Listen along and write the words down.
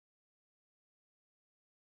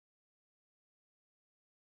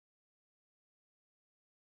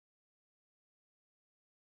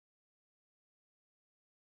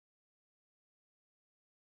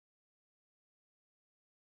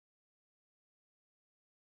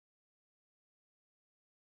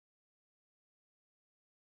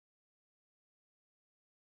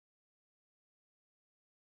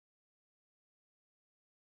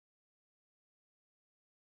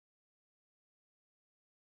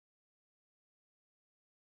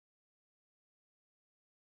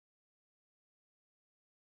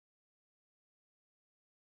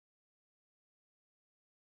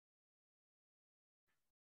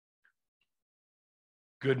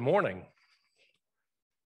Good morning.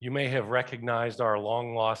 You may have recognized our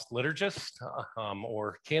long-lost liturgist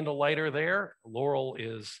or candle lighter there. Laurel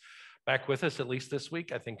is back with us, at least this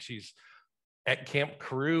week. I think she's at Camp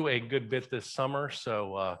Carew a good bit this summer,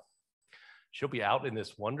 so she'll be out in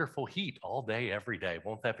this wonderful heat all day, every day.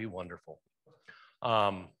 Won't that be wonderful?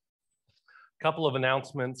 Couple of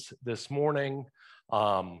announcements this morning.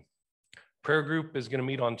 Prayer group is going to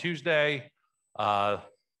meet on Tuesday.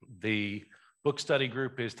 The book study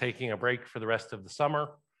group is taking a break for the rest of the summer.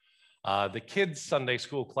 The kids' Sunday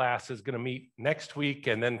school class is going to meet next week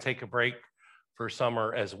and then take a break for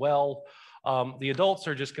summer as well. The adults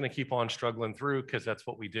are just going to keep on struggling through because that's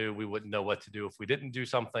what we do. We wouldn't know what to do if we didn't do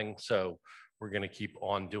something, so we're going to keep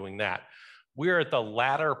on doing that. We're at the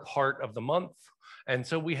latter part of the month, and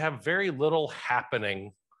so we have very little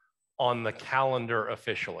happening on the calendar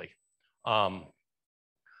officially.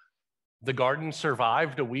 The garden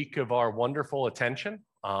survived a week of our wonderful attention.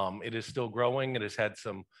 It is still growing. It has had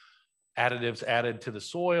some additives added to the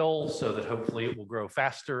soil so that hopefully it will grow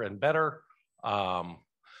faster and better. And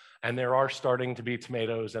there are starting to be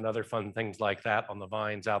tomatoes and other fun things like that on the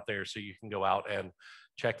vines out there, so you can go out and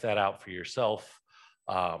check that out for yourself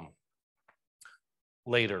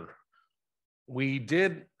later. We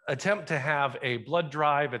did attempt to have a blood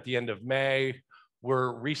drive at the end of May.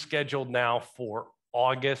 We're rescheduled now for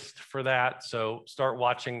August for that, so start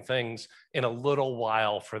watching things in a little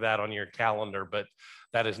while for that on your calendar, but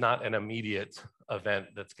that is not an immediate event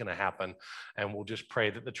that's going to happen, and we'll just pray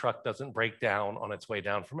that the truck doesn't break down on its way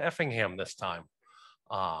down from Effingham this time.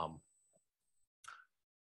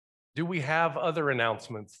 Do we have other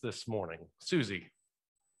announcements this morning? Susie?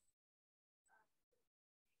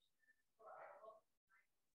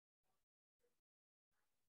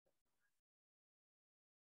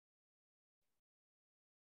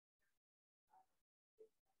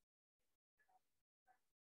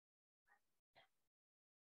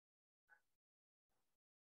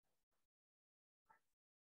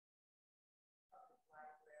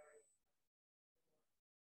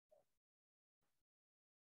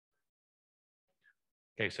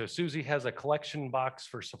 Okay, so Susie has a collection box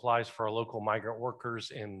for supplies for our local migrant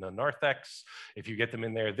workers in the narthex. If you get them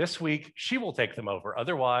in there this week, she will take them over.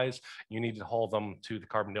 Otherwise, you need to haul them to the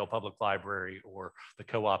Carbondale Public Library or the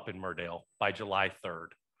co-op in Murdale by July 3rd.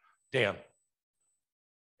 Dan.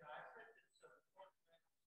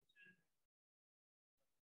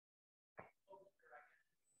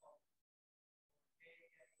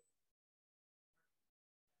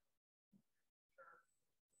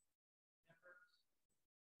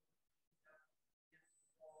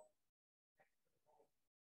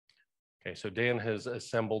 Okay, so Dan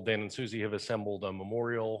and Susie have assembled a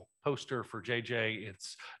memorial poster for JJ.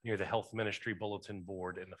 It's near the Health Ministry Bulletin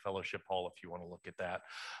Board in the Fellowship Hall if you want to look at that.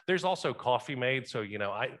 There's also coffee made, so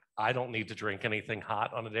I don't need to drink anything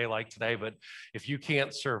hot on a day like today, but if you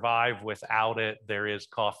can't survive without it, there is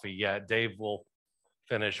coffee. Yeah, Dave will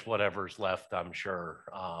finish whatever's left, I'm sure.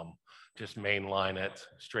 Just mainline it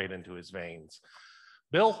straight into his veins.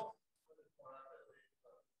 Bill?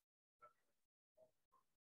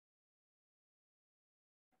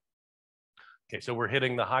 Okay, so we're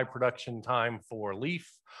hitting the high production time for Leaf.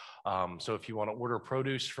 So if you want to order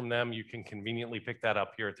produce from them, you can conveniently pick that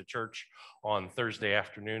up here at the church on Thursday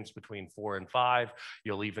afternoons between 4 and 5.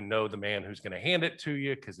 You'll even know the man who's going to hand it to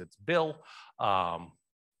you because it's Bill.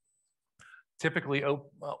 Typically,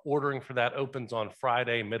 ordering for that opens on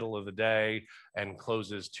Friday, middle of the day, and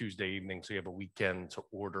closes Tuesday evening. So you have a weekend to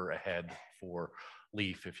order ahead for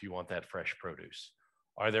Leaf if you want that fresh produce.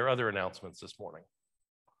 Are there other announcements this morning?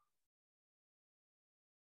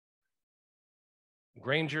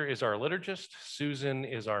 Granger is our liturgist. Susan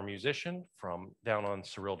is our musician from down on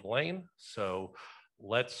Cyrilda Lane. So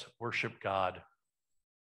let's worship God.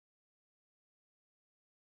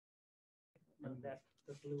 That's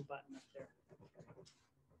the blue button up there.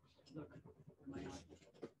 Look, am I on?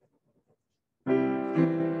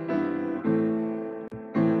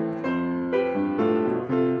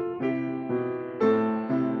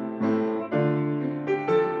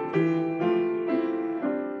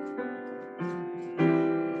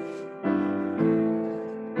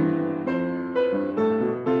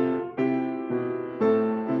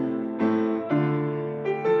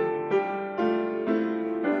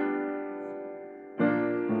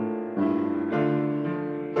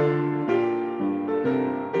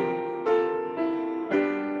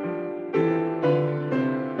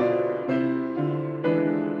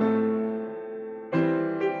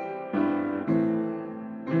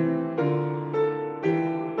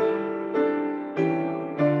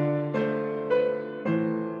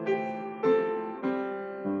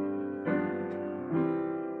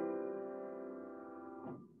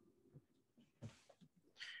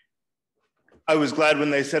 I was glad when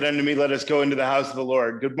they said unto me, let us go into the house of the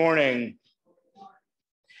Lord. Good morning.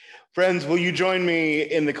 Friends, will you join me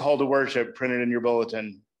in the call to worship printed in your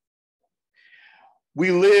bulletin?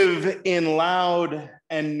 We live in loud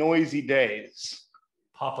and noisy days.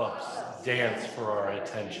 Pop-ups dance for our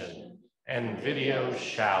attention, and videos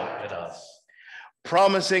shout at us,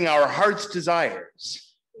 promising our heart's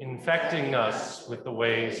desires, infecting us with the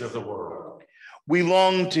ways of the world. We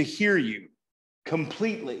long to hear you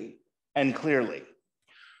completely and clearly.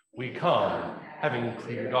 We come, having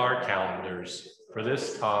cleared our calendars for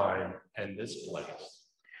this time and this place,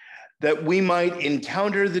 that we might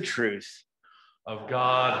encounter the truth of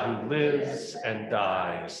God who lives and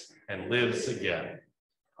dies and lives again.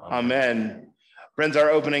 Amen. Friends, our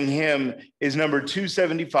opening hymn is number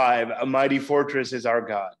 275, A Mighty Fortress is Our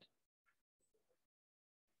God.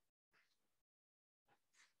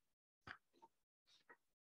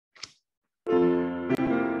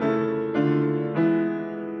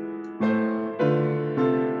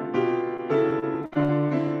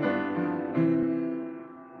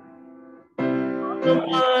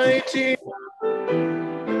 Mighty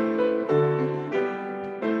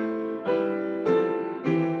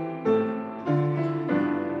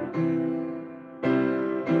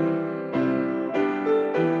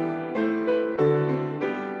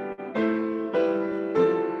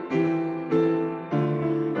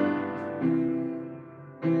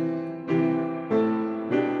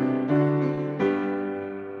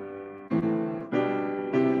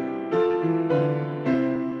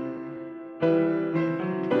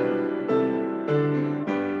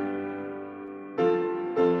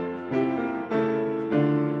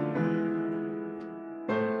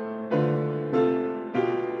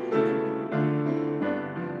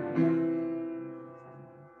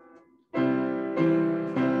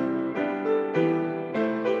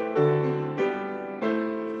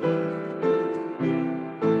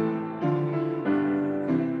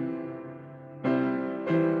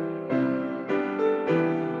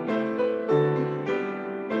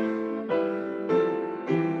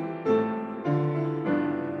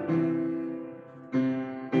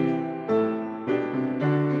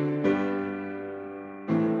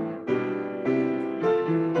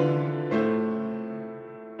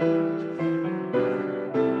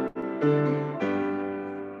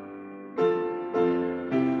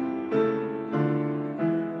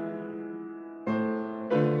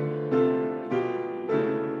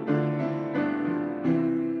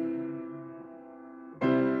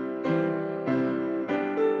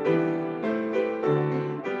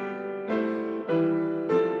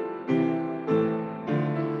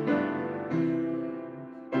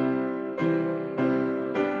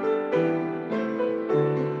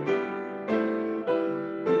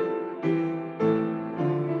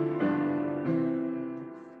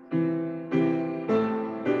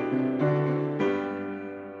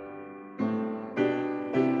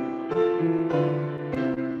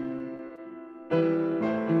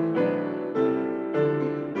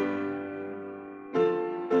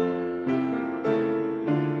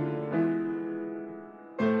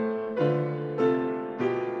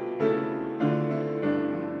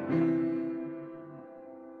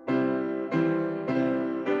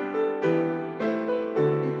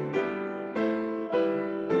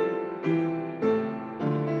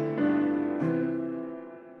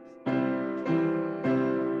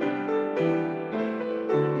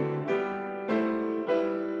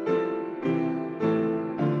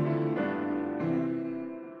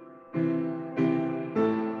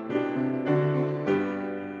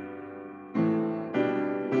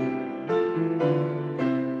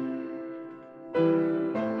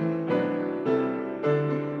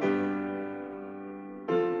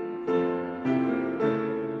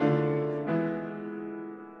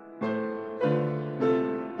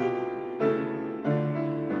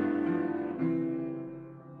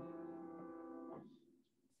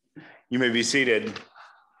You may be seated.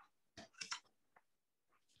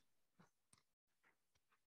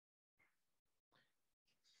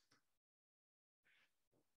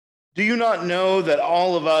 Do you not know that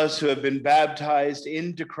all of us who have been baptized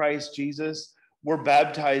into Christ Jesus were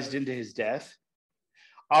baptized into his death?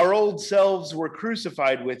 Our old selves were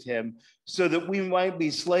crucified with him so that we might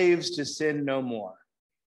be slaves to sin no more.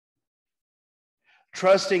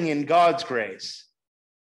 Trusting in God's grace,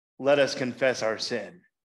 let us confess our sin.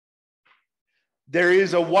 There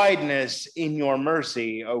is a wideness in your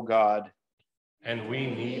mercy, O God. And we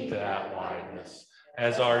need that wideness,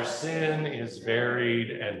 as our sin is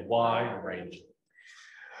varied and wide-ranging.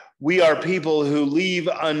 We are people who leave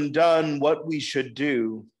undone what we should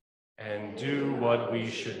do and do what we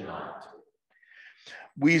should not.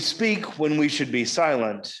 We speak when we should be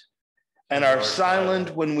silent, and are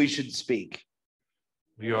silent when we should speak.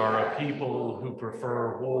 We are a people who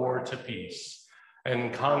prefer war to peace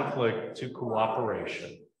and conflict to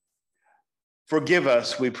cooperation. Forgive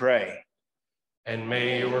us, we pray. And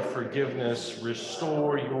may your forgiveness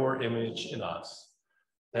restore your image in us,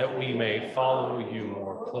 that we may follow you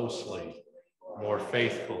more closely, more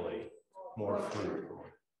faithfully, more fruitfully.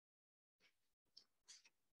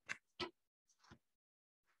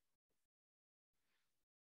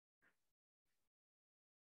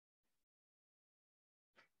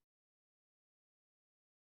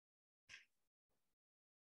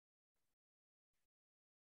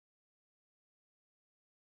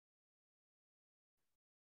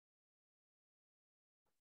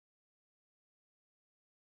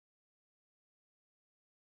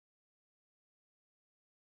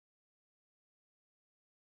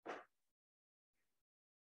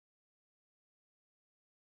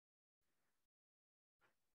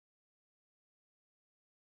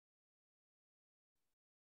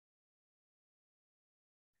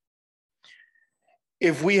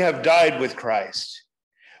 If we have died with Christ,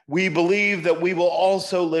 we believe that we will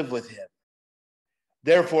also live with him.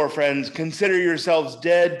 Therefore, friends, consider yourselves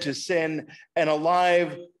dead to sin and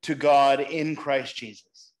alive to God in Christ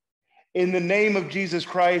Jesus. In the name of Jesus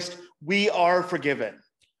Christ, we are forgiven.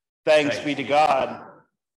 Thanks be to God.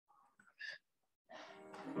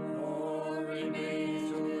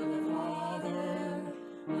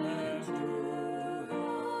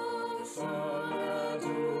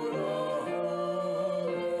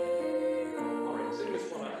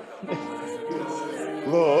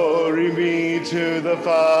 Glory be to the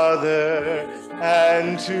Father,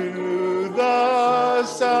 and to the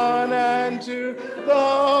Son, and to the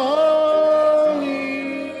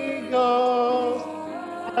Holy Ghost,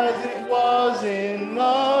 as it was in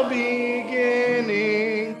the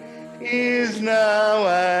beginning, is now,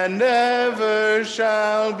 and ever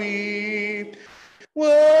shall be,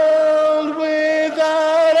 world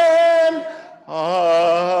without end.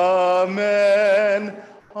 Amen.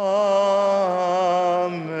 Amen.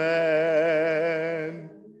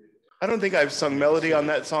 I don't think I've sung melody on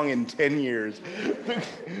that song in 10 years.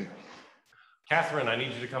 Catherine, I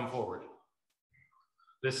need you to come forward.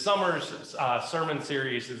 This summer's sermon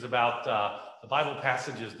series is about the Bible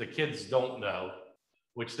passages the kids don't know,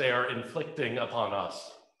 which they are inflicting upon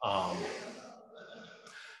us.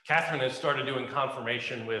 Catherine has started doing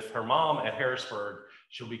confirmation with her mom at Harrisburg.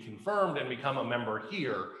 She'll be confirmed and become a member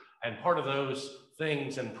here. And part of those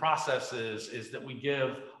things and processes is that we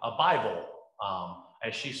give a Bible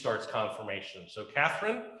as she starts confirmation. So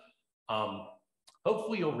Catherine,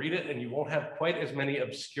 hopefully you'll read it and you won't have quite as many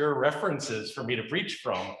obscure references for me to preach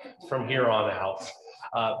from here on out.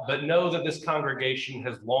 But know that this congregation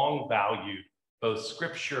has long valued both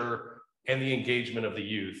scripture and the engagement of the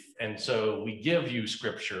youth. And so we give you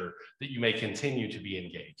scripture that you may continue to be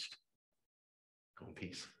engaged. Go in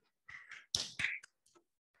peace.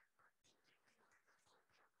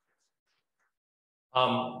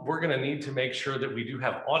 We're going to need to make sure that we do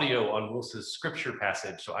have audio on Wils's scripture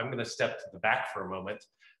passage. So I'm going to step to the back for a moment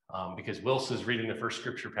because Wils is reading the first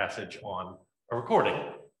scripture passage on a recording.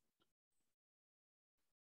 I'll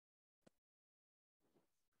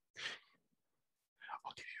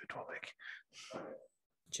give you a topic.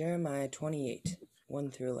 Jeremiah 28,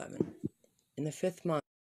 1 through 11. In the 5th month,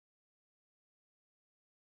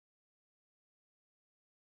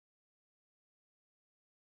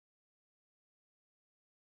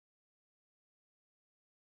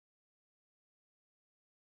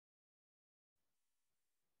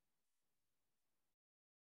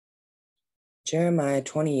 Jeremiah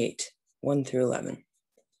 28, 1 through 11.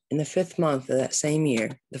 In the 5th month of that same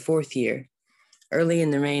year, the 4th year, early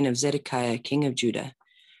in the reign of Zedekiah, king of Judah,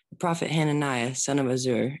 the prophet Hananiah, son of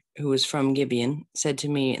Azur, who was from Gibeon, said to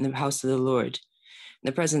me in the house of the Lord, in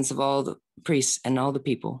the presence of all the priests and all the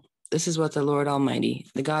people, "This is what the Lord Almighty,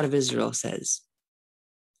 the God of Israel, says.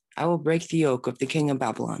 I will break the yoke of the king of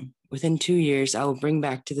Babylon. Within 2 years, I will bring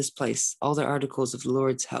back to this place all the articles of the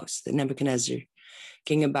Lord's house that Nebuchadnezzar,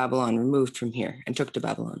 king of Babylon, removed from here and took to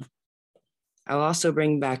Babylon. I will also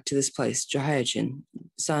bring back to this place Jehoiachin,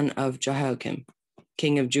 son of Jehoiakim,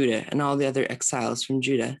 king of Judah, and all the other exiles from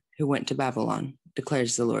Judah who went to Babylon,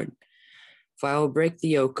 declares the Lord. For I will break the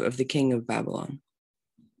yoke of the king of Babylon."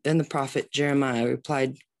 Then the prophet Jeremiah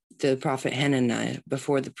replied to the prophet Hananiah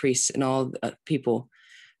before the priests and all the people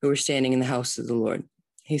who were standing in the house of the Lord.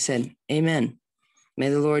 He said, "Amen. May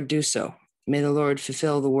the Lord do so. May the Lord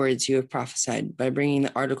fulfill the words you have prophesied by bringing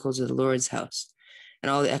the articles of the Lord's house and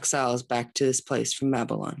all the exiles back to this place from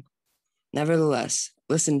Babylon. Nevertheless,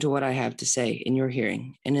 listen to what I have to say in your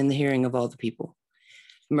hearing and in the hearing of all the people.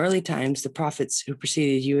 From early times, the prophets who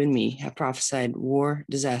preceded you and me have prophesied war,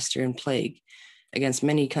 disaster, and plague against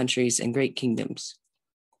many countries and great kingdoms.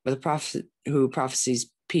 But the prophet who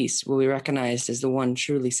prophesies peace will be recognized as the one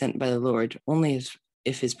truly sent by the Lord, only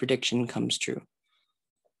if his prediction comes true.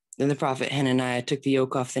 Then the prophet Hananiah took the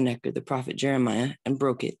yoke off the neck of the prophet Jeremiah and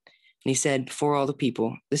broke it. And he said before all the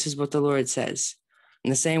people, "This is what the Lord says. In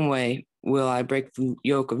the same way will I break the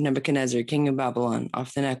yoke of Nebuchadnezzar, king of Babylon,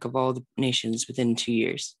 off the neck of all the nations within 2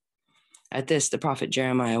 years." At this, the prophet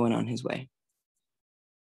Jeremiah went on his way.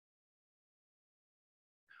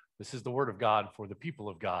 This is the word of God for the people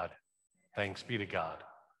of God. Thanks be to God.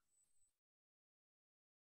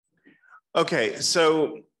 Okay,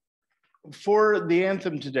 so for the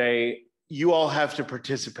anthem today, you all have to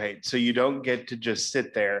participate, so you don't get to just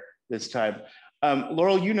sit there this time.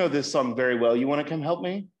 Laurel, you know this song very well. You want to come help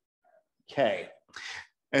me? Okay.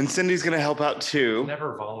 And Cindy's going to help out too.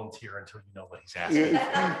 Never volunteer until you know what he's asking.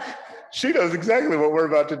 She knows exactly what we're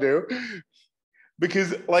about to do.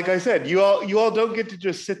 Because, like I said, you all don't get to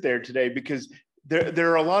just sit there today because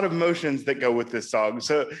there are a lot of emotions that go with this song.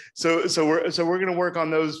 So we're going to work on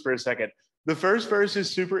those for a second. The first verse is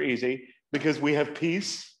super easy because we have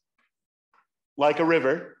peace like a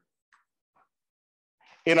river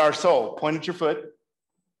in our soul. Point at your foot.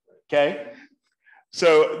 Okay.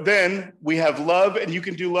 So then we have love, and you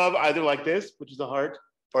can do love either like this, which is a heart,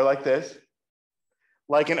 or like this,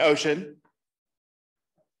 like an ocean.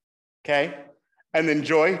 Okay. And then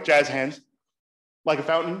joy, jazz hands, like a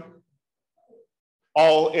fountain,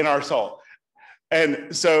 all in our soul.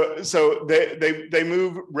 And so they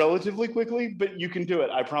move relatively quickly, but you can do it,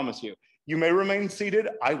 I promise you. You may remain seated,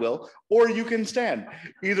 I will, or you can stand.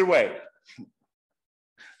 Either way.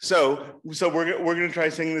 So we're going to try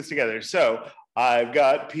singing this together. So, I've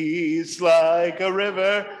got peace like a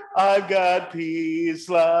river. I've got peace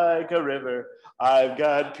like a river. I've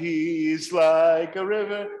got peace like a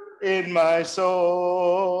river in my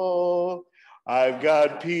soul. I've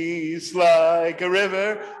got peace like a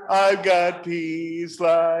river. I've got peace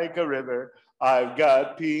like a river. I've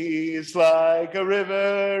got peace like a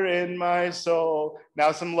river in my soul.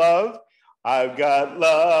 Now some love. I've got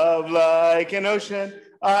love like an ocean.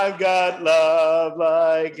 I've got love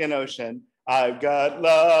like an ocean. I've got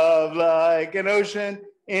love like an ocean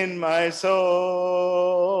in my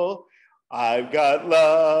soul. I've got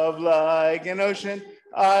love like an ocean.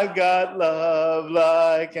 I've got love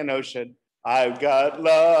like an ocean. I've got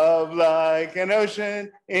love like an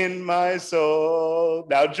ocean in my soul.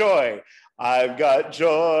 Now joy. I've got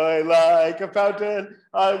joy like a fountain.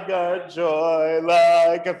 I've got joy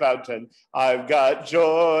like a fountain. I've got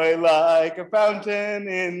joy like a fountain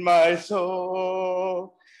in my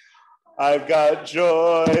soul. I've got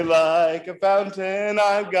joy like a fountain.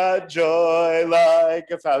 I've got joy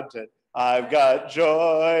like a fountain. I've got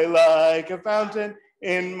joy like a fountain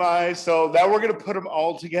in my soul. Now we're going to put them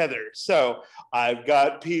all together. So I've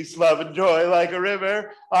got peace, love, and joy like a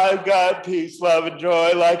river. I've got peace, love, and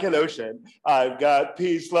joy like an ocean. I've got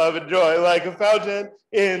peace, love, and joy like a fountain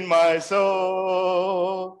in my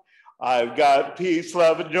soul. I've got peace,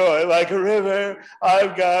 love, and joy like a river.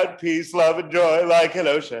 I've got peace, love, and joy like an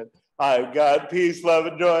ocean. I've got peace, love,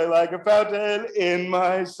 and joy like a fountain in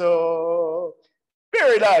my soul.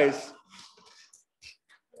 Very nice.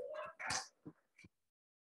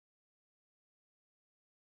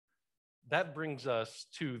 That brings us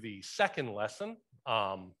to the second lesson,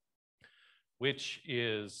 which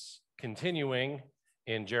is continuing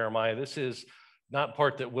in Jeremiah. This is not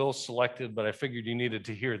part that Will selected, but I figured you needed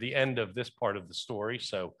to hear the end of this part of the story,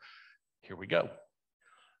 so here we go.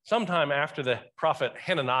 Sometime after the prophet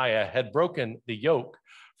Hananiah had broken the yoke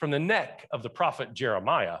from the neck of the prophet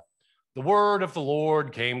Jeremiah, the word of the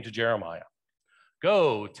Lord came to Jeremiah.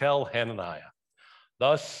 Go tell Hananiah,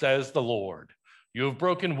 thus says the Lord, you have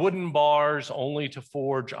broken wooden bars only to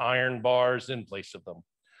forge iron bars in place of them.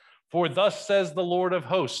 For thus says the Lord of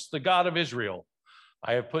hosts, the God of Israel,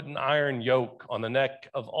 I have put an iron yoke on the neck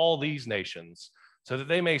of all these nations, so that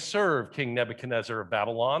they may serve King Nebuchadnezzar of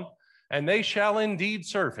Babylon, and they shall indeed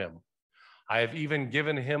serve him. I have even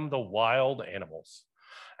given him the wild animals.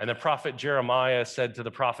 And the prophet Jeremiah said to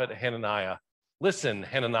the prophet Hananiah, listen,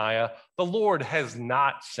 Hananiah, the Lord has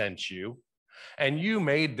not sent you, and you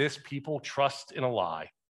made this people trust in a lie.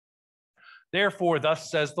 Therefore,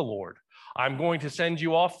 thus says the Lord, I'm going to send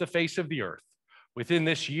you off the face of the earth. Within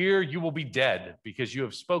this year, you will be dead because you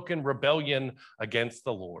have spoken rebellion against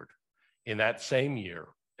the Lord. In that same year,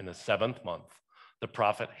 in the 7th month, the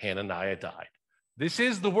prophet Hananiah died. This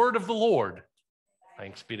is the word of the Lord.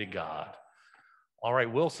 Thanks be to God. All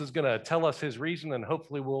right, Wills is going to tell us his reason, and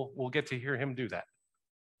hopefully we'll get to hear him do that.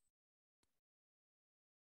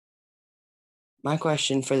 My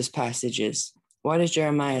question for this passage is, why does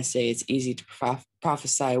Jeremiah say it's easy to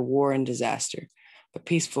prophesy war and disaster, but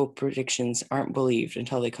peaceful predictions aren't believed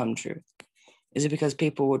until they come true? Is it because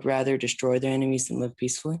people would rather destroy their enemies than live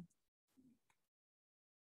peacefully?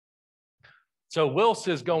 So Wills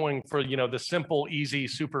is going for, the simple, easy,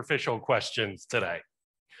 superficial questions today.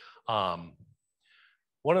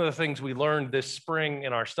 One of the things we learned this spring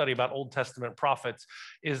in our study about Old Testament prophets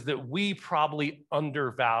is that we probably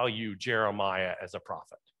undervalue Jeremiah as a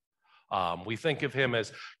prophet. We think of him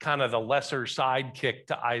as kind of the lesser sidekick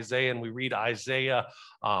to Isaiah, and we read Isaiah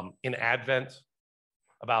in Advent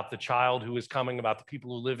about the child who is coming, about the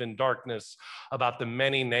people who live in darkness, about the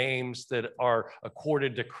many names that are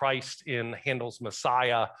accorded to Christ in Handel's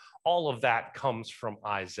Messiah. All of that comes from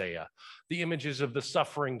Isaiah. The images of the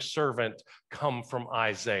suffering servant come from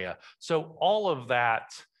Isaiah. So all of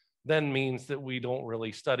that then means that we don't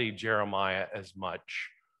really study Jeremiah as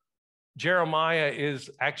much. Jeremiah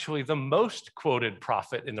is actually the most quoted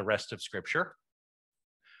prophet in the rest of Scripture.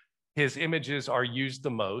 His images are used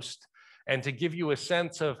the most. And to give you a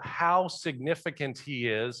sense of how significant he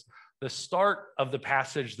is, the start of the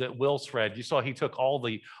passage that Wills read, you saw he took all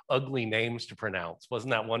the ugly names to pronounce.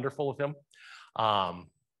 Wasn't that wonderful of him?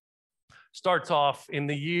 Starts off in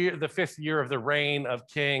the 5th year of the reign of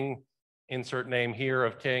King, insert name here,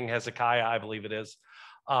 of King Hezekiah, I believe it is.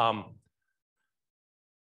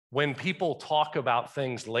 When people talk about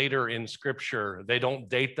things later in Scripture, they don't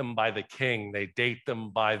date them by the king, they date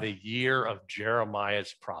them by the year of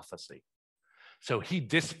Jeremiah's prophecy. So he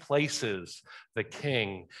displaces the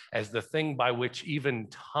king as the thing by which even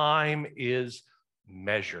time is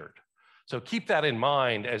measured. So keep that in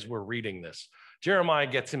mind as we're reading this. Jeremiah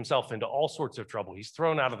gets himself into all sorts of trouble. He's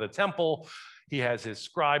thrown out of the temple. He has his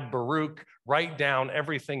scribe Baruch write down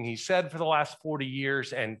everything he said for the last 40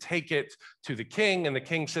 years and take it to the king. And the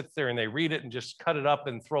king sits there and they read it and just cut it up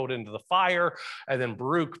and throw it into the fire. And then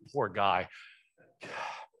Baruch, poor guy,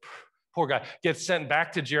 gets sent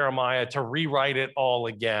back to Jeremiah to rewrite it all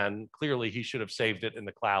again. Clearly, he should have saved it in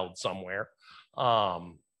the cloud somewhere.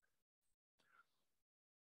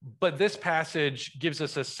 But this passage gives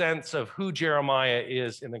us a sense of who Jeremiah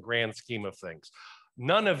is in the grand scheme of things.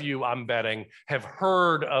 None of you, I'm betting, have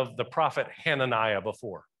heard of the prophet Hananiah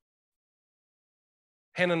before.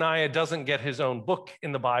 Hananiah doesn't get his own book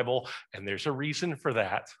in the Bible, and there's a reason for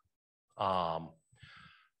that. But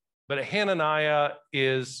Hananiah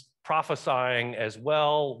is prophesying as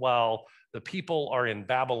well while the people are in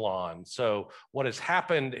Babylon. So what has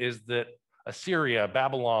happened is that Assyria,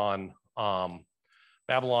 Babylon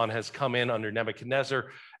has come in under Nebuchadnezzar,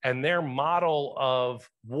 and their model of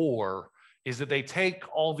war is that they take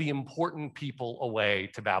all the important people away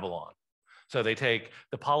to Babylon. So they take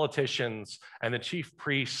the politicians and the chief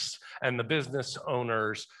priests and the business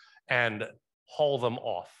owners and haul them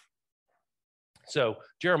off. So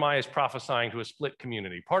Jeremiah is prophesying to a split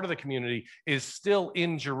community. Part of the community is still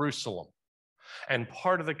in Jerusalem, and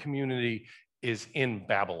part of the community is in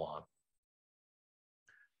Babylon.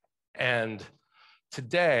 And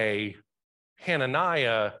today,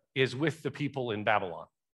 Hananiah is with the people in Babylon,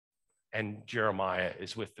 and Jeremiah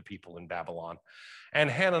is with the people in Babylon. And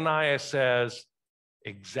Hananiah says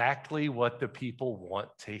exactly what the people want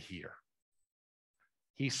to hear.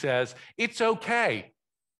 He says, it's okay,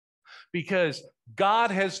 because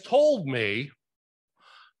God has told me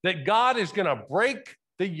that God is going to break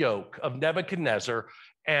the yoke of Nebuchadnezzar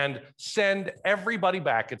and send everybody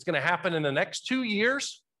back. It's going to happen in the next 2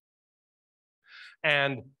 years.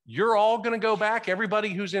 And you're all going to go back. Everybody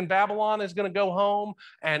who's in Babylon is going to go home.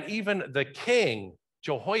 And even the king,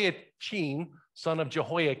 Jehoiachin, son of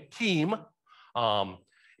Jehoiakim,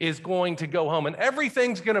 is going to go home. And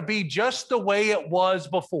everything's going to be just the way it was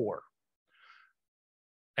before.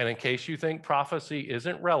 And in case you think prophecy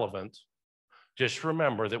isn't relevant, just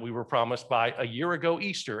remember that we were promised by a year ago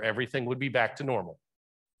Easter, everything would be back to normal,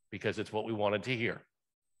 because it's what we wanted to hear.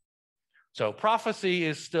 So prophecy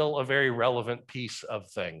is still a very relevant piece of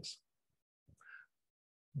things.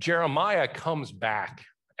 Jeremiah comes back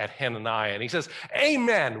at Hananiah and he says,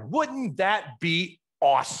 amen, wouldn't that be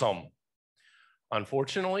awesome?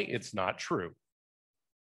 Unfortunately, it's not true.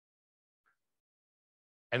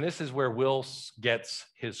 And this is where Wills gets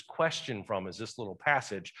his question from, is this little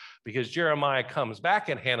passage, because Jeremiah comes back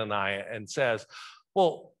at Hananiah and says,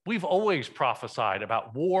 well, we've always prophesied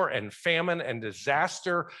about war and famine and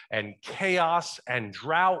disaster and chaos and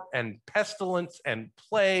drought and pestilence and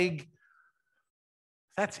plague.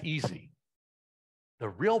 That's easy. The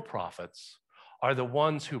real prophets are the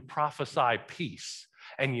ones who prophesy peace.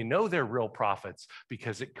 And you know they're real prophets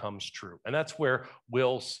because it comes true. And that's where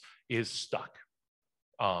Wills is stuck.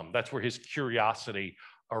 That's where his curiosity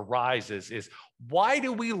arises, is why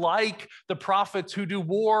do we like the prophets who do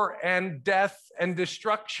war and death and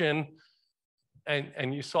destruction?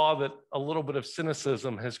 And you saw that a little bit of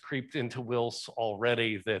cynicism has creeped into Wills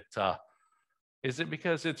already, that is it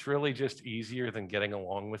because it's really just easier than getting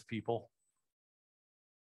along with people?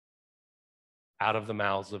 Out of the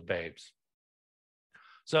mouths of babes.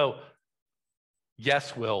 So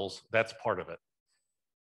yes, Wills, that's part of it.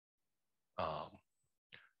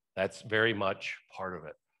 That's very much part of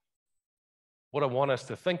it. What I want us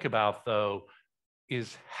to think about, though,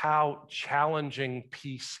 is how challenging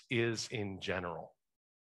peace is in general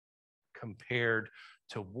compared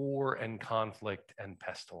to war and conflict and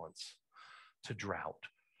pestilence, to drought.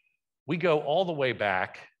 We go all the way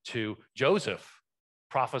back to Joseph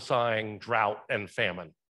prophesying drought and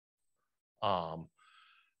famine.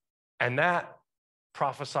 And that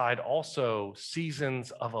prophesied also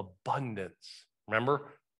seasons of abundance. Remember,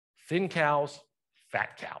 thin cows,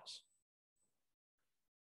 fat cows.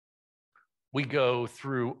 We go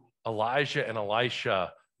through Elijah and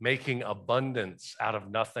Elisha making abundance out of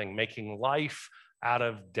nothing, making life out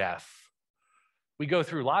of death. We go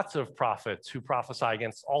through lots of prophets who prophesy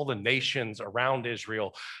against all the nations around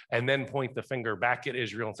Israel and then point the finger back at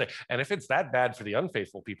Israel and say, and if it's that bad for the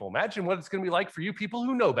unfaithful people, imagine what it's going to be like for you people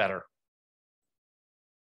who know better.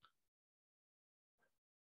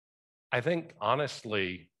 I think,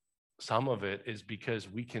 honestly, some of it is because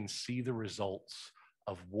we can see the results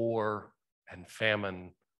of war and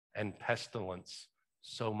famine and pestilence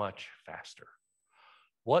so much faster.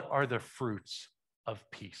 What are the fruits of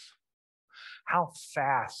peace? How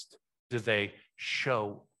fast do they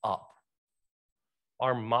show up?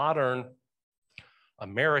 Our modern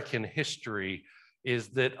American history is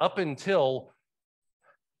that up until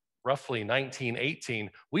roughly 1918,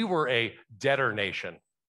 we were a debtor nation.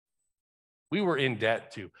 We were in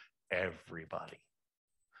debt to everybody.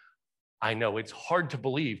 I know it's hard to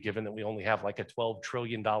believe, given that we only have like a $12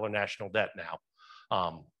 trillion national debt now,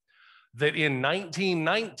 that in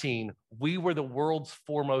 1919, we were the world's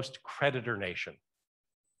foremost creditor nation.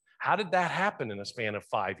 How did that happen in a span of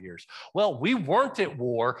 5 years? Well, we weren't at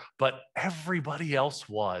war, but everybody else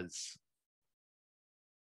was.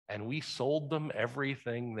 And we sold them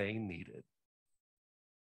everything they needed.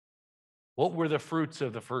 What were the fruits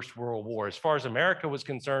of the First World War? As far as America was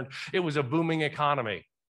concerned, it was a booming economy.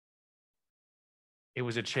 It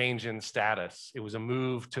was a change in status. It was a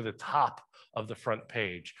move to the top of the front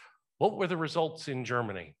page. What were the results in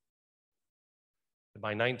Germany?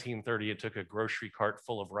 By 1930, it took a grocery cart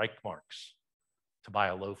full of Reichmarks to buy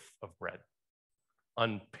a loaf of bread.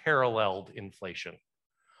 Unparalleled inflation,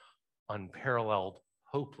 unparalleled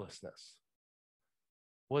hopelessness.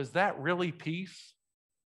 Was that really peace?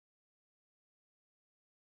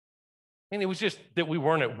 I mean, it was just that we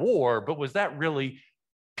weren't at war, but was that really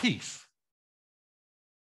peace?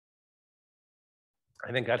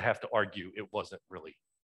 I think I'd have to argue it wasn't really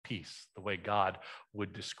peace, the way God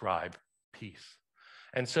would describe peace.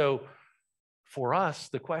 And so for us,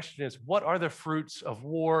 the question is, what are the fruits of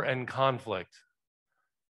war and conflict?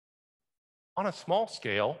 On a small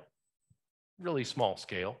scale, really small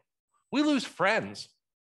scale, we lose friends.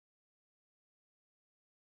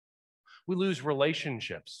 We lose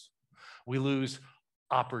relationships. We lose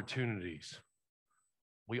opportunities.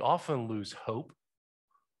 We often lose hope.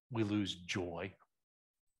 We lose joy.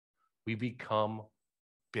 We become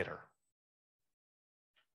bitter.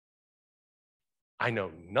 I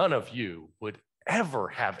know none of you would ever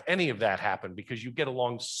have any of that happen because you get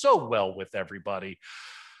along so well with everybody.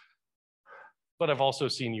 But I've also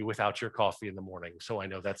seen you without your coffee in the morning, so I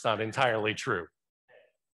know that's not entirely true.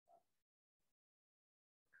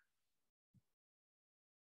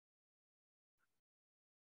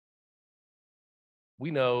 We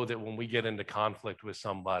know that when we get into conflict with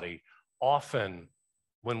somebody, often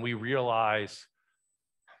when we realize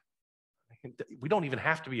we don't even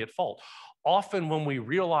have to be at fault. Often when we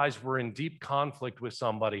realize we're in deep conflict with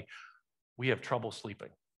somebody, we have trouble sleeping.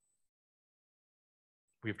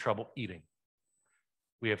 We have trouble eating.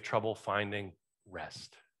 We have trouble finding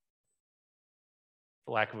rest.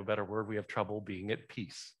 For lack of a better word, we have trouble being at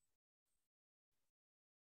peace.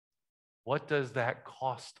 What does that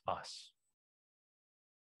cost us?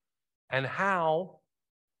 And how,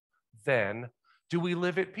 then, do we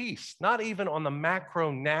live at peace? Not even on the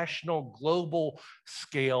macro, national, global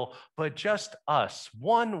scale, but just us,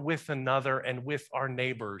 one with another and with our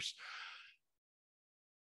neighbors.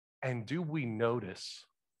 And do we notice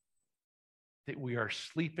that we are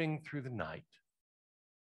sleeping through the night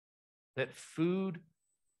that food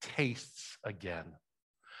tastes again,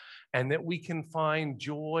 and that we can find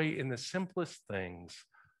joy in the simplest things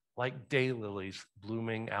like daylilies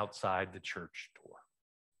blooming outside the church door?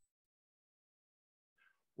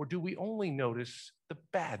 Or do we only notice the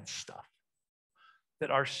bad stuff? That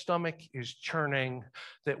our stomach is churning,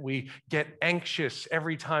 that we get anxious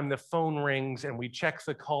every time the phone rings and we check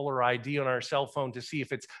the caller ID on our cell phone to see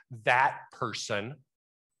if it's that person.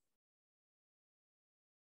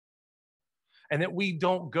 And that we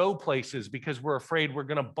don't go places because we're afraid we're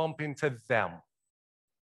going to bump into them.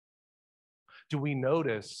 Do we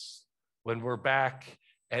notice when we're back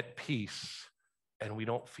at peace and we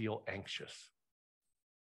don't feel anxious?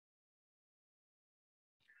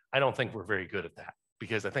 I don't think we're very good at that,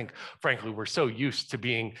 because I think, frankly, we're so used to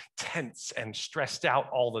being tense and stressed out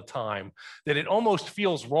all the time that it almost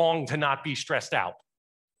feels wrong to not be stressed out.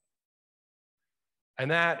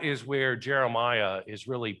 And that is where Jeremiah is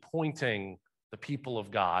really pointing the people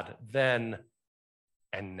of God then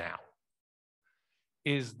and now,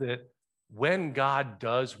 is that when God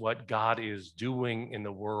does what God is doing in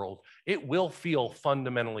the world, it will feel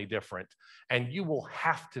fundamentally different, and you will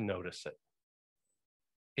have to notice it.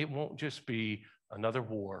 It won't just be another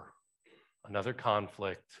war, another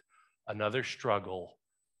conflict, another struggle.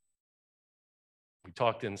 We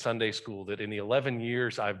talked in Sunday school that in the 11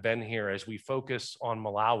 years I've been here, as we focus on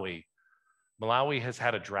Malawi, Malawi has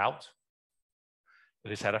had a drought, it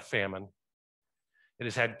has had a famine, it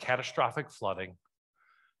has had catastrophic flooding,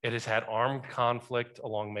 it has had armed conflict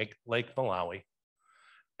along Lake Malawi,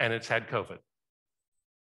 and it's had COVID.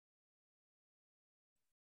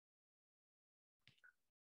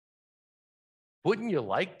 Wouldn't you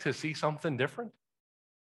like to see something different?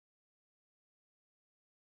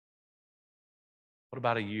 What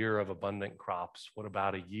about a year of abundant crops? What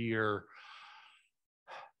about a year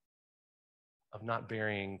of not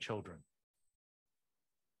burying children?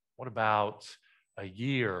 What about a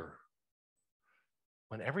year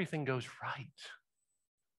when everything goes right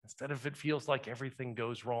instead of it feels like everything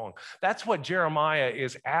goes wrong? That's what Jeremiah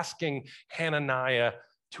is asking Hananiah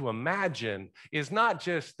to imagine, is not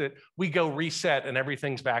just that we go reset and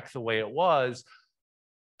everything's back the way it was,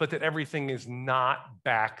 but that everything is not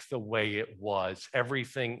back the way it was.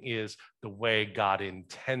 Everything is the way God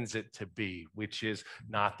intends it to be, which is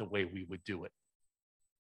not the way we would do it.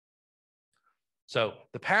 So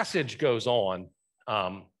the passage goes on,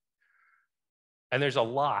 and there's a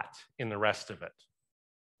lot in the rest of it.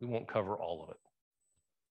 We won't cover all of it.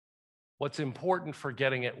 What's important for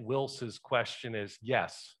getting at Wils's question is,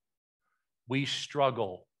 yes, we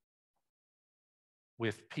struggle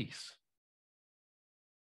with peace.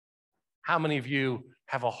 How many of you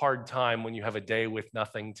have a hard time when you have a day with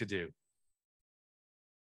nothing to do?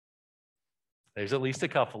 There's at least a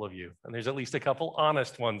couple of you, and there's at least a couple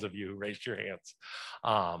honest ones of you who raised your hands.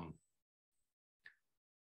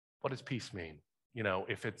 What does peace mean? You know,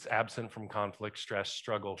 if it's absent from conflict, stress,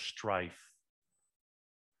 struggle, strife,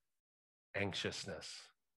 anxiousness.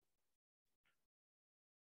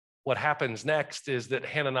 What happens next is that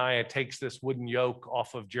Hananiah takes this wooden yoke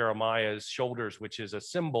off of Jeremiah's shoulders, which is a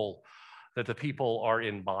symbol that the people are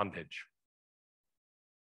in bondage.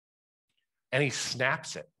 And he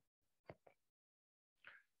snaps it.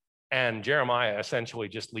 And Jeremiah essentially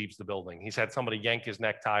just leaves the building. He's had somebody yank his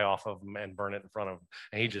necktie off of him and burn it in front of him,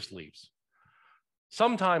 and he just leaves.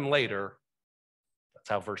 Sometime later, that's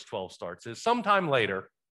how verse 12 starts, is sometime later,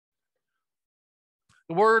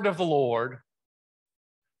 the word of the Lord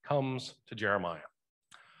comes to Jeremiah.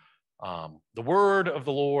 The word of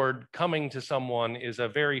the Lord coming to someone is a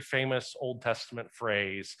very famous Old Testament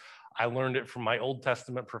phrase. I learned it from my Old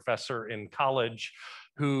Testament professor in college,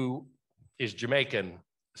 who is Jamaican.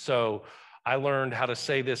 So I learned how to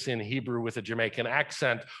say this in Hebrew with a Jamaican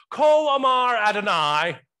accent. Kol Amar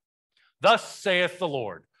Adonai, thus saith the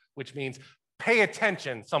Lord, which means pay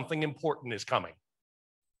attention, something important is coming.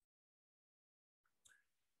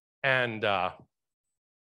 And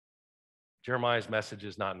Jeremiah's message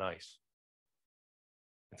is not nice.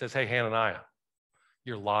 It says, hey, Hananiah,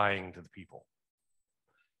 you're lying to the people.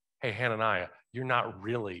 Hey, Hananiah, you're not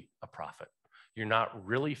really a prophet. You're not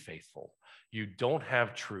really faithful. You don't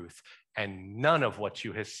have truth, and none of what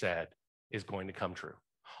you have said is going to come true.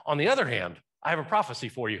 On the other hand, I have a prophecy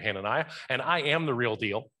for you, Hananiah, and I am the real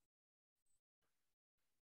deal.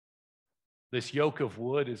 This yoke of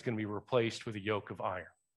wood is going to be replaced with a yoke of iron.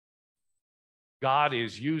 God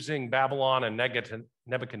is using Babylon and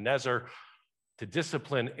Nebuchadnezzar to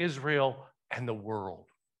discipline Israel and the world.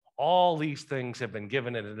 All these things have been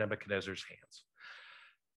given into Nebuchadnezzar's hands.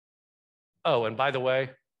 Oh, and by the way,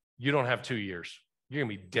 you don't have 2 years. You're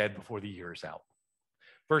going to be dead before the year is out.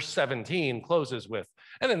 Verse 17 closes with,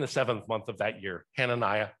 and in the 7th month of that year,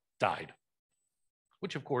 Hananiah died,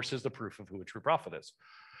 which of course is the proof of who a true prophet is.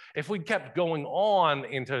 If we kept going on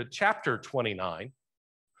into chapter 29,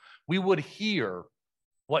 we would hear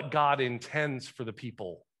what God intends for the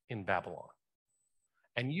people in Babylon.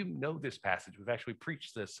 And you know this passage. We've actually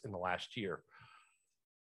preached this in the last year.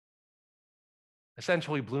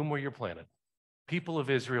 Essentially, bloom where you're planted. People of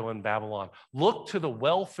Israel in Babylon, look to the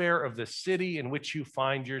welfare of the city in which you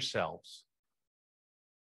find yourselves.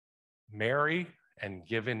 Marry and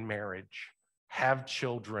give in marriage. Have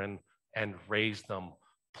children and raise them.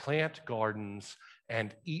 Plant gardens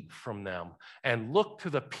and eat from them. And look to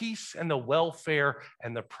the peace and the welfare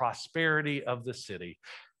and the prosperity of the city.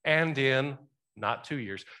 And in, not 2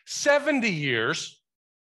 years, 70 years,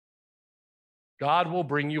 God will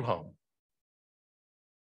bring you home.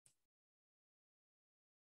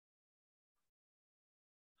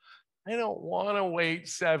 I don't want to wait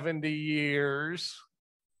 70 years.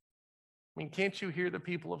 I mean, can't you hear the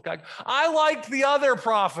people of God? I liked the other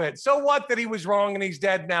prophet. So what that he was wrong and he's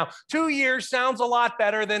dead now? 2 years sounds a lot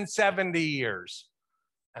better than 70 years.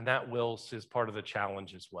 And that is part of the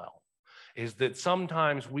challenge as well, is that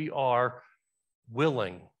sometimes we are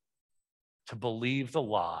willing to believe the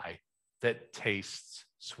lie that tastes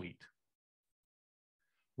sweet.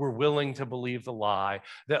 We're willing to believe the lie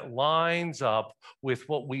that lines up with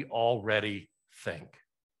what we already think.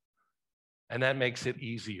 And that makes it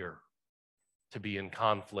easier to be in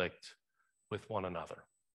conflict with one another.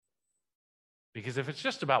 Because if it's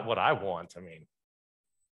just about what I want, if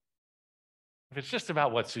it's just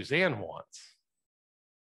about what Suzanne wants,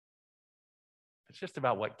 if it's just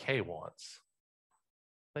about what Kay wants,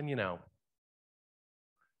 then,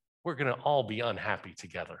 we're going to all be unhappy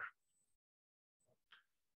together.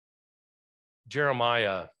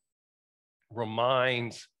 Jeremiah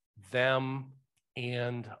reminds them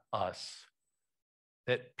and us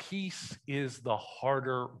that peace is the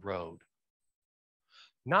harder road.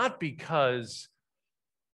 Not because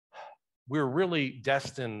we're really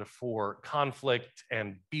destined for conflict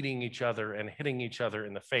and beating each other and hitting each other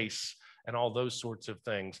in the face and all those sorts of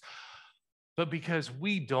things, but because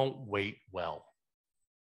we don't wait well.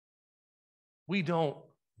 We don't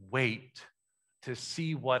wait to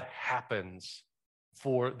see what happens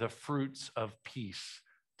for the fruits of peace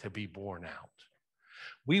to be born out.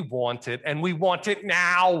 We want it, and we want it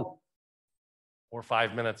now, or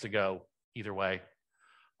 5 minutes ago, either way.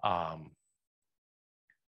 Part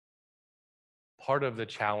of the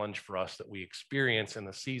challenge for us that we experience in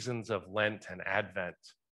the seasons of Lent and Advent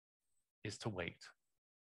is to wait.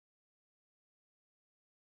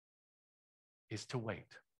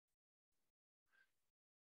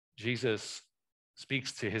 Jesus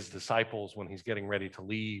speaks to his disciples when he's getting ready to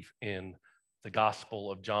leave in the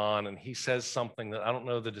Gospel of John, and he says something that I don't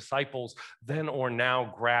know the disciples then or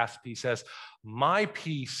now grasp. He says, "My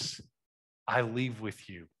peace I leave with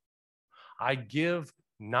you. I give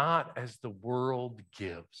not as the world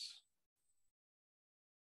gives.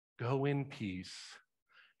 Go in peace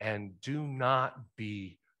and do not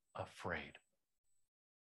be afraid."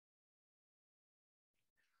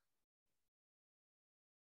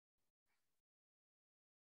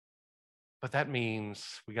 But that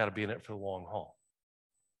means we got to be in it for the long haul.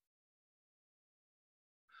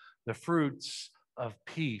 The fruits of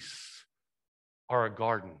peace are a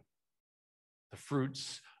garden. The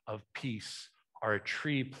fruits of peace are a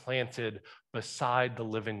tree planted beside the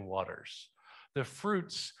living waters. The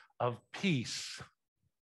fruits of peace,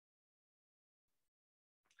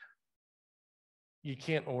 you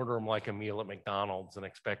can't order them like a meal at McDonald's and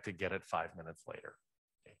expect to get it 5 minutes later.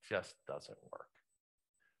 It just doesn't work.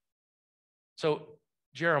 So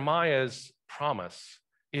Jeremiah's promise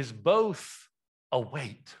is both a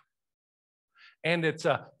wait and it's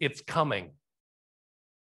coming.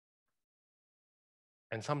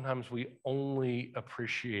 And sometimes we only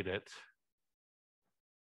appreciate it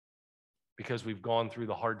because we've gone through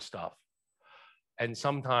the hard stuff. And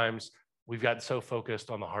sometimes we've got so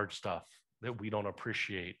focused on the hard stuff that we don't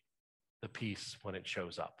appreciate the peace when it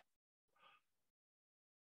shows up.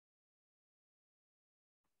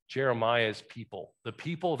 Jeremiah's people, the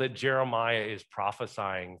people that Jeremiah is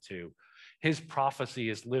prophesying to, his prophecy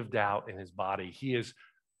is lived out in his body. He is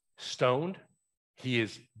stoned, he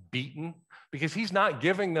is beaten, because he's not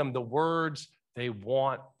giving them the words they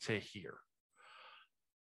want to hear.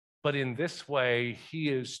 But in this way, he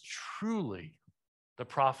is truly the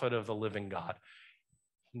prophet of the living God.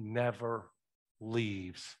 He never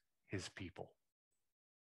leaves his people.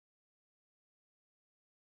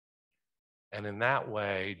 And in that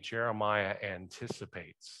way, Jeremiah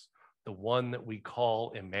anticipates the one that we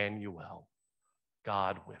call Emmanuel,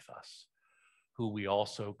 God with us, who we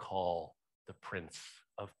also call the Prince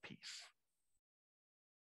of Peace.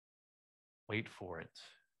 Wait for it,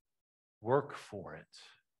 work for it,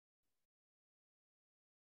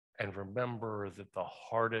 and remember that the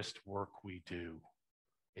hardest work we do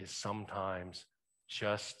is sometimes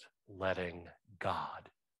just letting God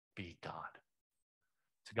be God.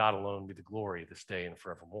 To God alone be the glory this day and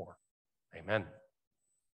forevermore. Amen.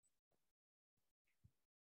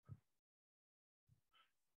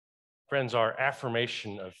 Friends, our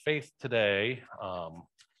affirmation of faith today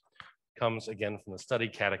comes again from the Study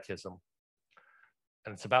Catechism.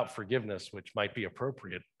 And it's about forgiveness, which might be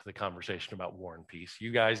appropriate to the conversation about war and peace.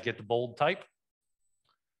 You guys get the bold type.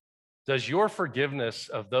 Does your forgiveness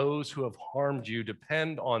of those who have harmed you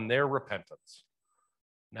depend on their repentance?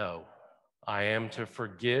 No, I am to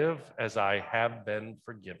forgive as I have been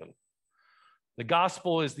forgiven. The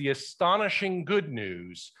gospel is the astonishing good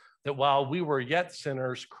news that while we were yet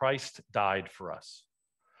sinners, Christ died for us.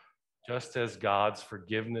 Just as God's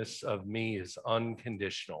forgiveness of me is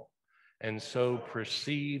unconditional, and so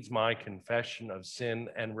precedes my confession of sin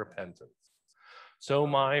and repentance, so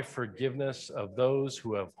my forgiveness of those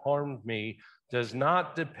who have harmed me does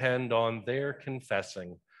not depend on their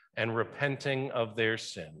confessing and repenting of their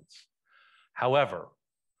sins. However,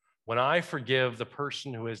 when I forgive the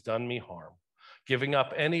person who has done me harm, giving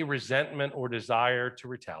up any resentment or desire to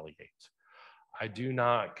retaliate, I do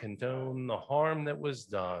not condone the harm that was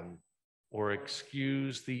done or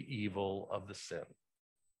excuse the evil of the sin.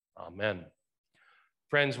 Amen.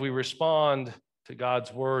 Friends, we respond to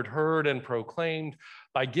God's word heard and proclaimed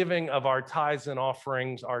by giving of our tithes and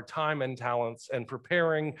offerings, our time and talents, and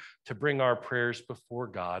preparing to bring our prayers before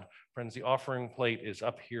God. Friends, the offering plate is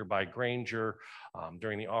up here by Granger.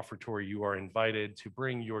 During the offertory, you are invited to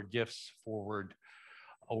bring your gifts forward,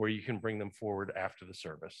 or you can bring them forward after the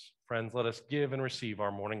service. Friends, let us give and receive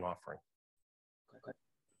our morning offering.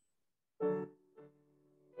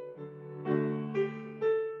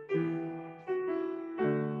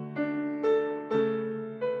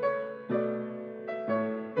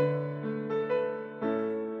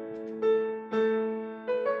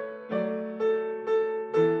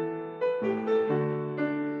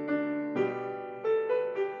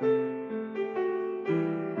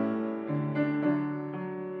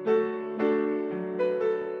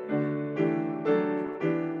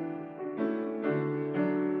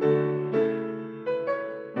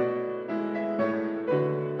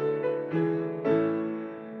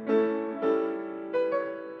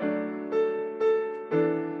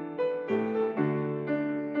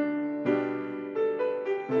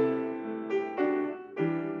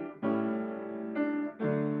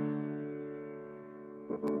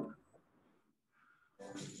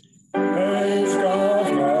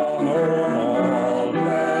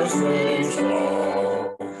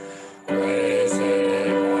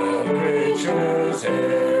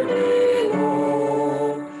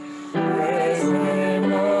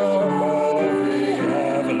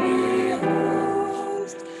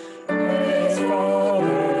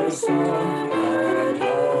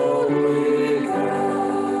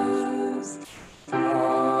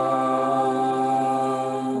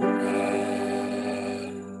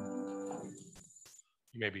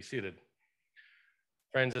 Be seated.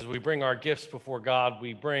 Friends, as we bring our gifts before God,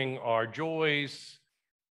 we bring our joys,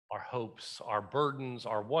 our hopes, our burdens,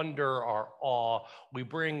 our wonder, our awe. We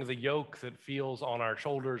bring the yoke that feels on our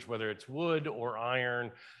shoulders, whether it's wood or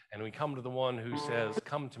iron, and we come to the one who says,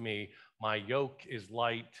 "Come to me, my yoke is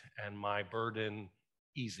light and my burden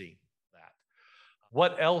easy." That.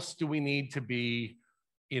 What else do we need to be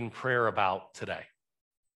in prayer about today?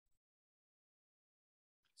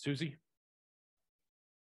 Susie?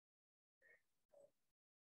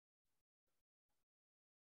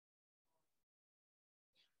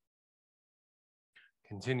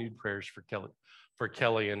 Continued prayers for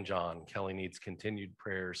Kelly and John. Kelly needs continued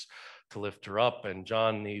prayers to lift her up, and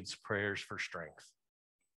John needs prayers for strength.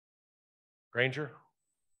 Granger?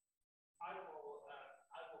 I will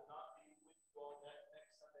not be with you all next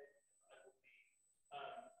Sunday. I will be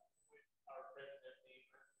with our friends at the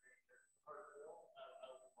Presbyterian Carterville.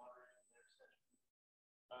 I will be moderating their session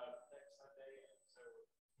next Sunday, and so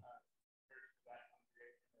prayers for that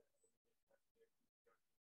congregation.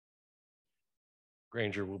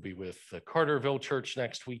 Granger will be with the Carterville Church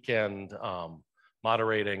next weekend,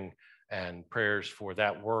 moderating, and prayers for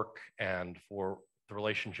that work and for the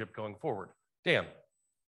relationship going forward. Dan.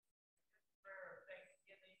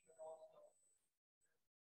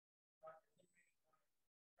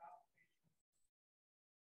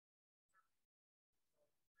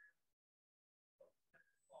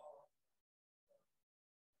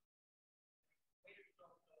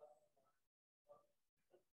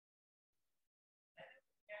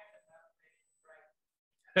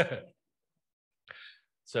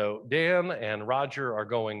 So Dan and Roger are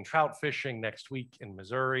going trout fishing next week in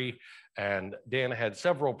Missouri, and Dan had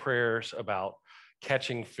several prayers about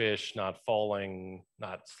catching fish, not falling,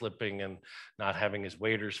 not slipping, and not having his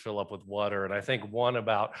waders fill up with water. And I think one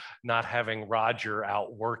about not having Roger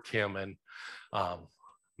outwork him and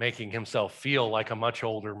making himself feel like a much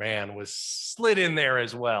older man was slid in there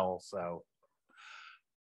as well. So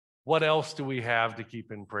what else do we have to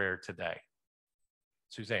keep in prayer today?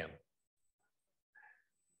 Suzanne.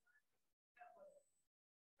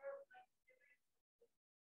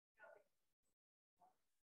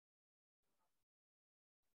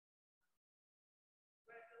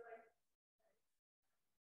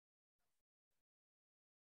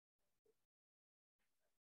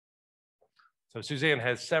 So Suzanne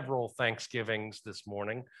has several Thanksgivings this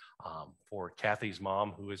morning for Kathy's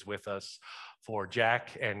mom, who is with us, for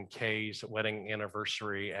Jack and Kay's wedding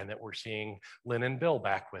anniversary, and that we're seeing Lynn and Bill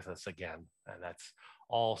back with us again. And that's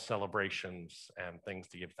all celebrations and things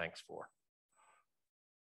to give thanks for.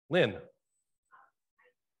 Lynn.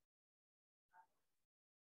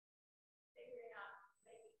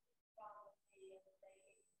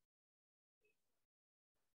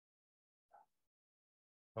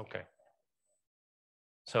 Okay.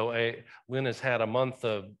 So Lynn has had a month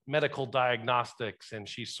of medical diagnostics, and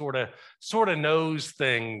she sort of knows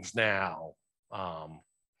things now.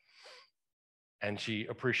 And she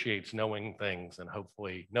appreciates knowing things, and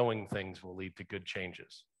hopefully knowing things will lead to good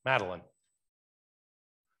changes. Madeline.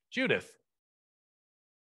 Judith.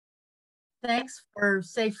 Thanks for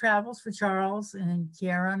safe travels for Charles and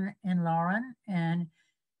Jaron and Lauren, and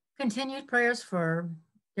continued prayers for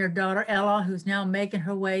their daughter Ella, who's now making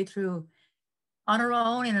her way through on her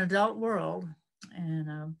own in an adult world.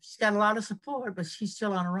 And she's got a lot of support, but she's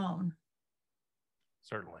still on her own.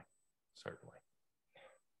 Certainly, certainly.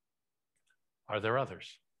 Are there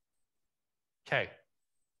others? Kay.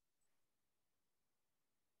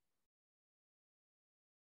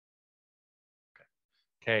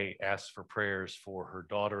 Kay asks for prayers for her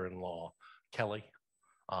daughter-in-law, Kelly,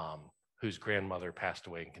 whose grandmother passed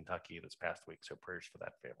away in Kentucky this past week, so prayers for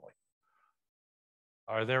that family.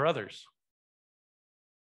 Are there others?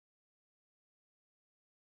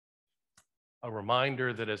 A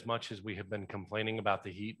reminder that as much as we have been complaining about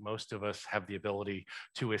the heat, most of us have the ability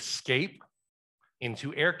to escape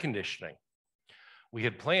into air conditioning. We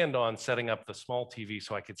had planned on setting up the small TV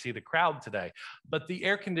so I could see the crowd today, but the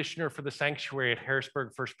air conditioner for the sanctuary at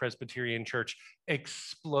Harrisburg First Presbyterian Church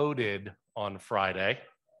exploded on Friday.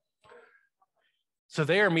 So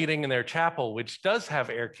they are meeting in their chapel, which does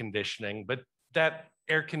have air conditioning, but that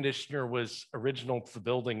air conditioner was original to the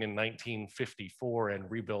building in 1954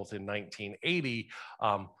 and rebuilt in 1980.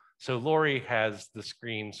 So Lori has the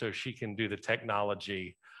screen so she can do the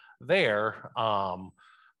technology there.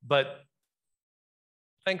 But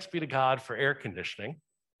thanks be to God for air conditioning.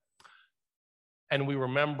 And we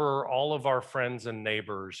remember all of our friends and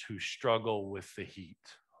neighbors who struggle with the heat.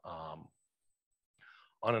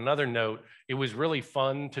 On another note, it was really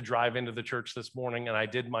fun to drive into the church this morning, and I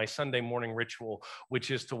did my Sunday morning ritual,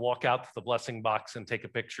 which is to walk out to the blessing box and take a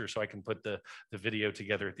picture so I can put the video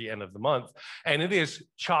together at the end of the month. And it is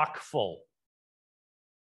chock full.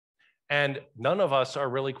 And none of us are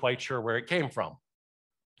really quite sure where it came from,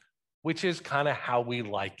 which is kind of how we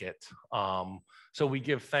like it. So we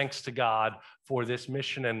give thanks to God for this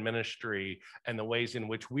mission and ministry and the ways in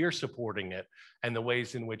which we're supporting it and the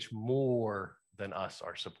ways in which more than us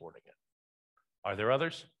are supporting it. Are there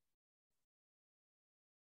others?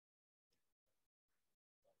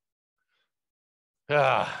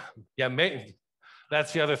 Yeah, maybe.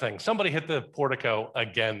 That's the other thing. Somebody hit the portico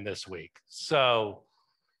again this week. So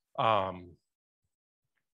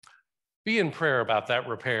be in prayer about that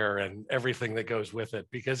repair and everything that goes with it,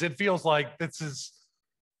 because it feels like this is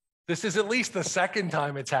at least the second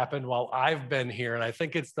time it's happened while I've been here, and I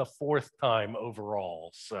think it's the fourth time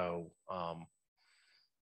overall. So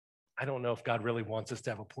I don't know if God really wants us to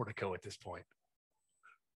have a portico at this point.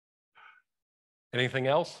 Anything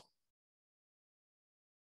else?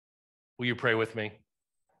 Will you pray with me?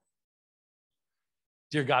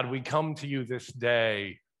 Dear God, we come to you this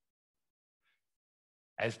day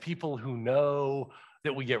as people who know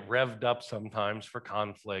that we get revved up sometimes for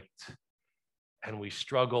conflict, and we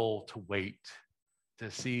struggle to wait to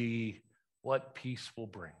see what peace will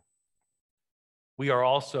bring. We are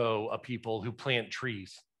also a people who plant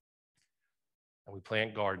trees, and we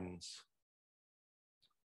plant gardens.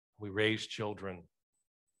 We raise children.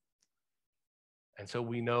 And so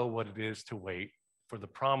we know what it is to wait for the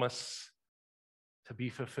promise to be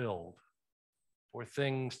fulfilled, for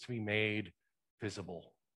things to be made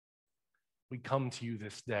visible. We come to you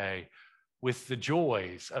this day with the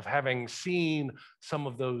joys of having seen some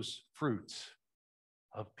of those fruits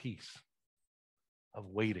of peace, of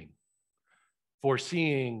waiting,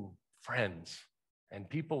 foreseeing friends and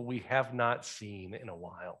people we have not seen in a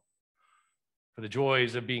while, for the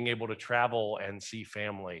joys of being able to travel and see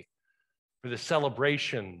family, for the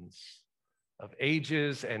celebrations of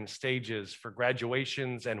ages and stages, for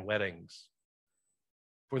graduations and weddings,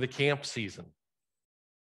 for the camp season.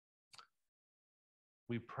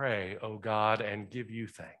 We pray, O God, and give you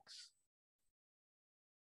thanks.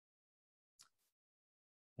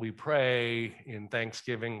 We pray in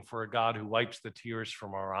thanksgiving for a God who wipes the tears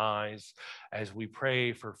from our eyes as we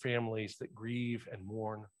pray for families that grieve and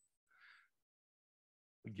mourn.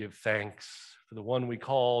 We give thanks for the one we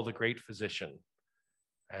call the great physician,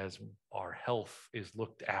 as our health is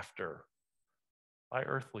looked after by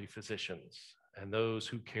earthly physicians and those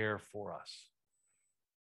who care for us.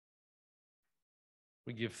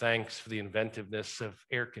 We give thanks for the inventiveness of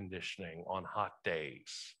air conditioning on hot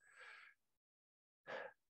days.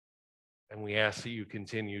 And we ask that you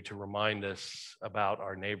continue to remind us about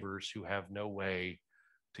our neighbors who have no way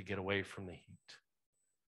to get away from the heat.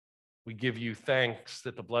 We give you thanks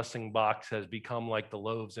that the blessing box has become like the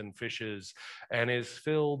loaves and fishes and is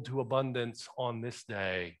filled to abundance on this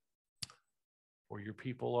day. For your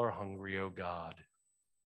people are hungry, O God.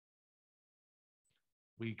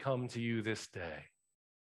 We come to you this day,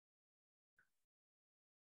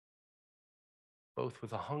 both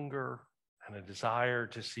with a hunger and a desire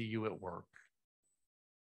to see you at work,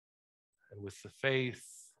 and with the faith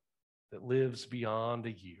that lives beyond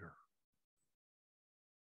a year.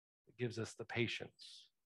 It gives us the patience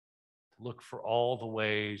to look for all the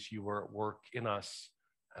ways you are at work in us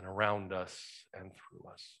and around us and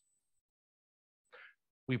through us.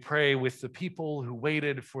 We pray with the people who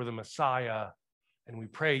waited for the Messiah, and we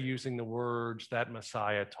pray using the words that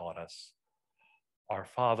Messiah taught us. Our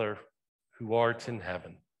Father, who art in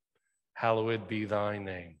heaven, hallowed be thy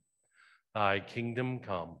name. Thy kingdom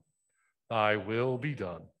come, thy will be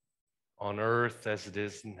done, on earth as it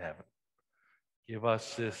is in heaven. Give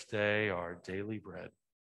us this day our daily bread,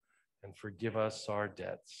 and forgive us our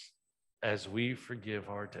debts, as we forgive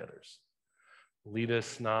our debtors. Lead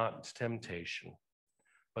us not to temptation,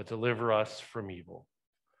 but deliver us from evil.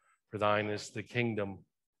 For thine is the kingdom,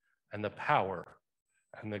 and the power,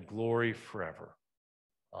 and the glory forever.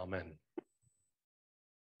 Amen.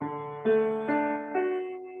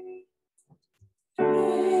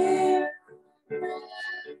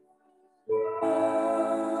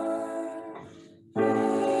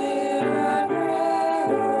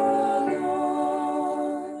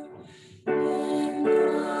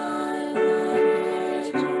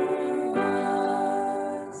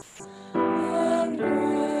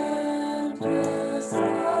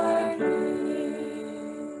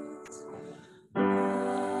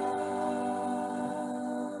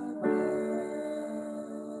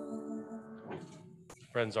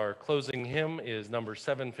 Friends, our closing hymn is number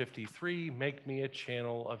 753, Make Me a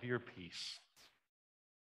Channel of Your Peace.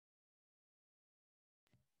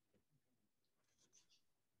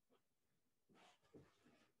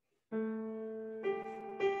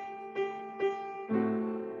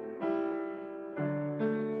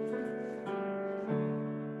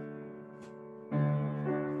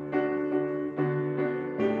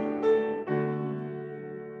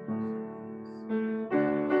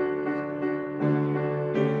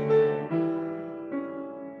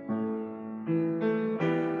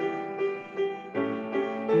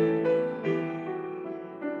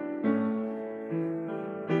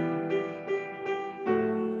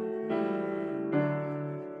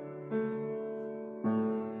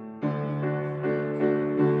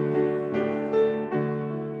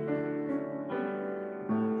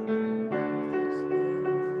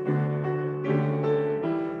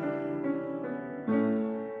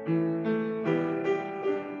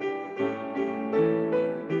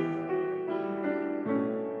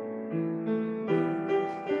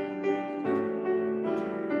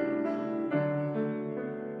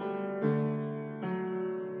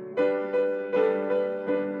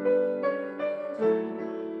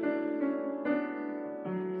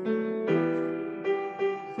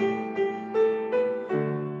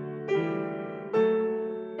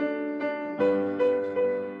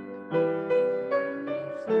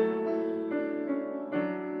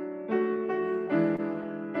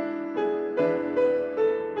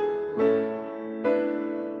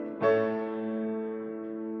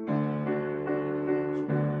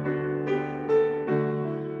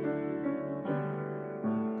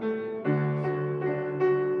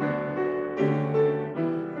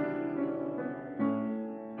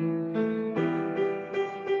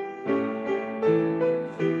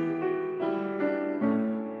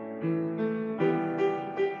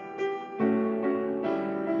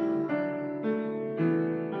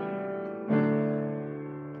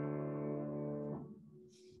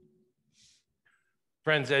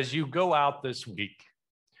 Friends, as you go out this week,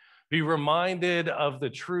 be reminded of the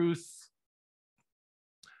truth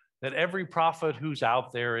that every prophet who's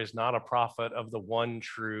out there is not a prophet of the one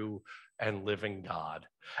true and living God,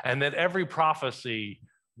 and that every prophecy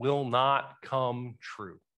will not come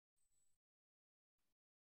true.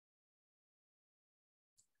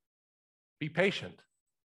 Be patient.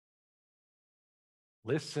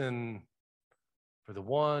 Listen for the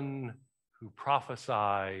one who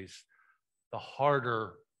prophesies the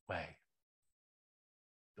harder way,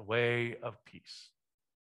 the way of peace.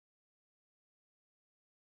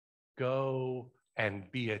 Go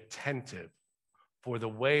and be attentive for the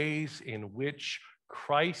ways in which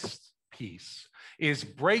Christ's peace is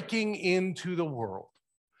breaking into the world,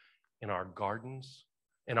 in our gardens,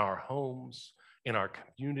 in our homes, in our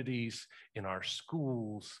communities, in our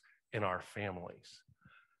schools, in our families.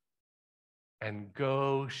 And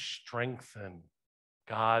go strengthen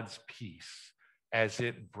God's peace as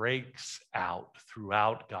it breaks out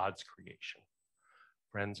throughout God's creation.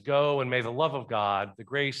 Friends, go, and may the love of God, the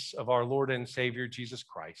grace of our Lord and Savior Jesus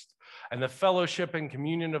Christ, and the fellowship and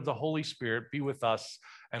communion of the Holy Spirit be with us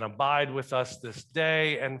and abide with us this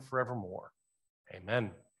day and forevermore.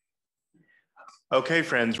 Amen. Okay,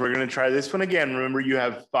 friends, we're going to try this one again. Remember, you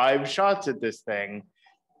have 5 shots at this thing.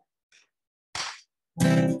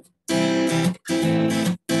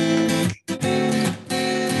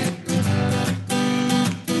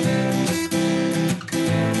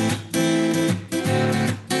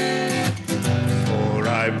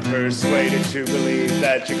 Persuaded to believe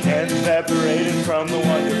that you can't separate it from the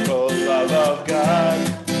wonderful love of God.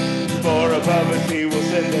 For above us he will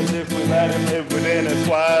send us if we let him live within us,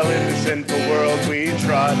 while in the sinful world we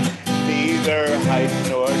trod. Neither height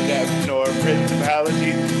nor depth nor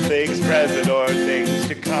principalities, things present or things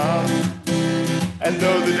to come. And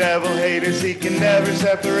though the devil hate us, he can never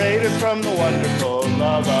separate us from the wonderful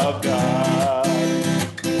love of God.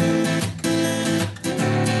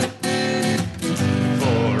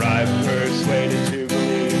 Persuaded to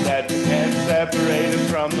believe that we can't separate us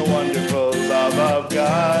from the wonderful love of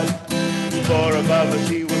God. For above us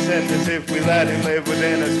he will send us if we let him live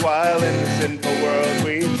within us, while in the sinful world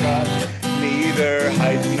we trod. Neither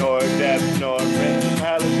height nor depth nor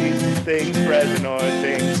principalities, things present or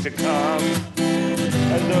things to come.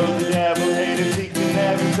 And though the devil hate us, he can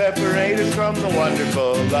never separate us from the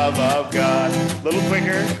wonderful love of God. A little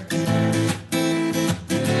quicker.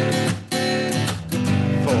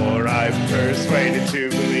 I'm persuaded to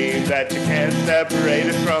believe that you can't separate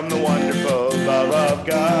us from the wonderful love of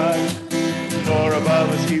God. For above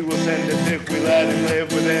us he will send us if we let him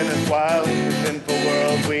live within us, while in the sinful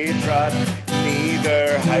world we trod.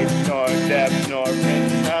 Neither height nor depth nor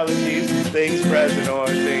principalities, things present or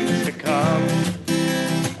things to come.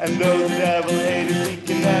 And though the devil hate us, he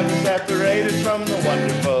can never separate us from the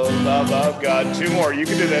wonderful love of God. 2 more, you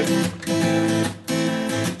can do this.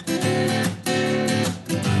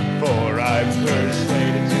 For I'm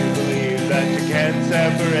persuaded to believe that you can't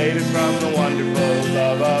separate us from the wonderful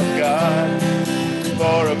love of God.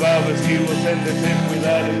 For above us he will send us if we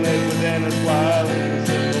let him live within us, while in the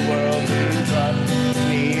simple world we trod.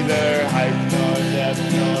 Neither height nor depth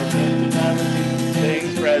nor principalities,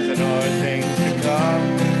 things present or things to come.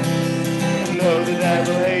 And though the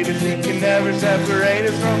devil hate us, he can never separate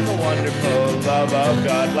us from the wonderful love of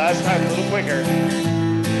God. Last time, a little quicker.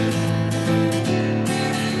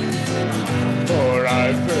 For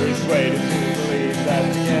I'm persuaded to believe that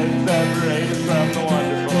we can't separate us from the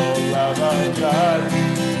wonderful love of God.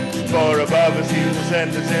 For above us he will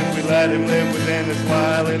send us if we let him live within us,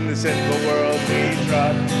 while in the sinful world we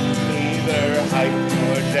trod. Neither height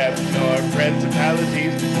nor depth nor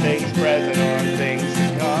principalities, things present or things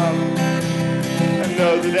to come. And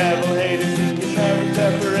though the devil hate us, he can never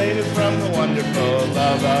separate us from the wonderful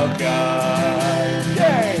love of God.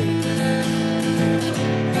 Yay!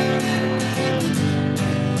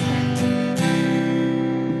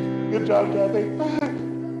 Good job, Kathy.